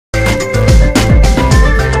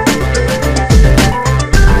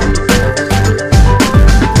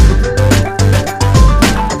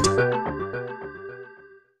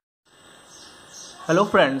Hello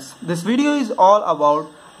friends, this video is all about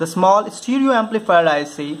the small stereo amplifier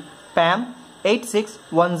IC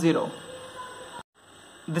PAM8610.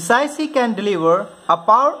 This IC can deliver a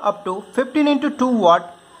power up to 15 into 2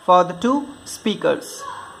 watt for the two speakers.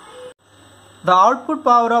 The output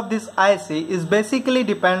power of this IC is basically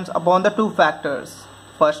depends upon the two factors.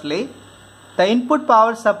 Firstly, the input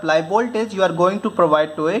power supply voltage you are going to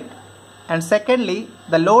provide to it, and secondly,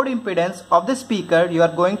 the load impedance of the speaker you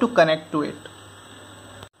are going to connect to it.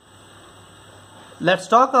 Let's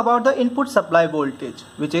talk about the input supply voltage,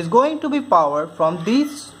 which is going to be power from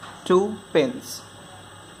these two pins.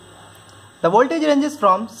 The voltage ranges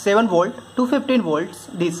from 7 volt to 15 volts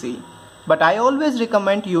DC, but I always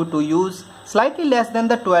recommend you to use slightly less than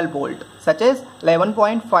the 12 volt, such as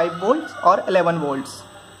 11.5 volts or 11 volts.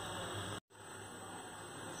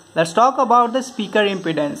 Let's talk about the speaker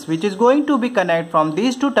impedance, which is going to be connected from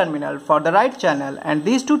these two terminals for the right channel and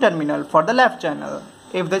these two terminals for the left channel.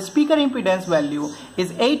 If the speaker impedance value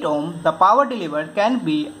is 8 ohm, the power delivered can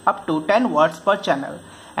be up to 10 watts per channel.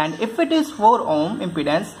 And if it is 4 ohm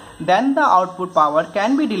impedance, then the output power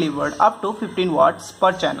can be delivered up to 15 watts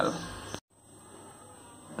per channel.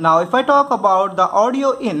 Now if I talk about the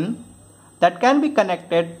audio in, that can be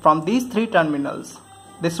connected from these three terminals.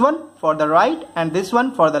 This one for the right and this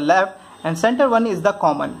one for the left, and center one is the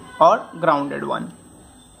common or grounded one.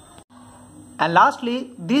 And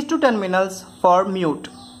lastly, these two terminals for mute.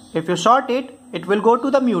 If you short it, it will go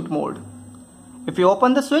to the mute mode. If you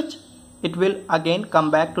open the switch, it will again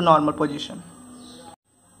come back to normal position.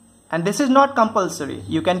 And this is not compulsory.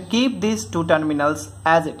 You can keep these two terminals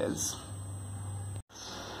as it is.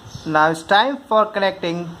 Now it's time for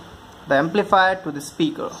connecting the amplifier to the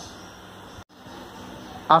speaker.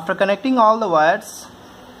 After connecting all the wires,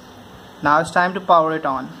 now it's time to power it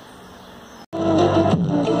on.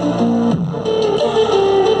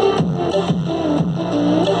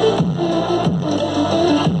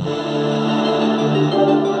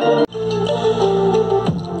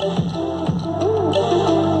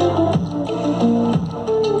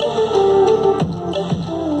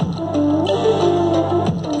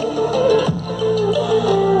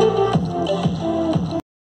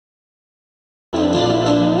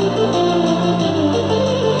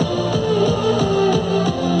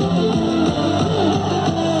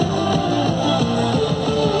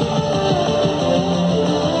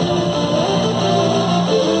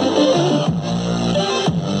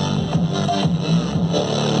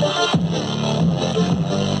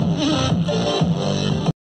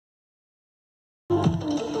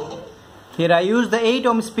 Here I use the 8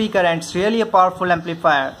 ohm speaker and it's really a powerful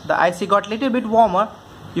amplifier. The IC got little bit warmer.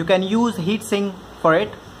 You can use heatsink for it.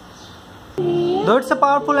 Though it's a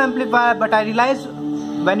powerful amplifier, but I realized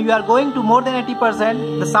when you are going to more than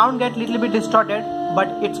 80%, the sound gets little bit distorted, but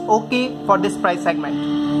it's okay for this price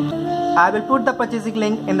segment. I will put the purchasing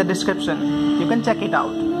link in the description. You can check it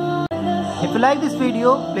out. If you like this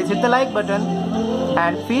video, please hit the like button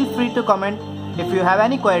and feel free to comment if you have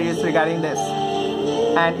any queries regarding this.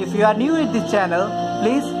 And if you are new at this channel,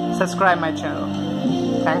 please subscribe my channel.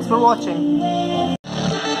 Thanks for watching.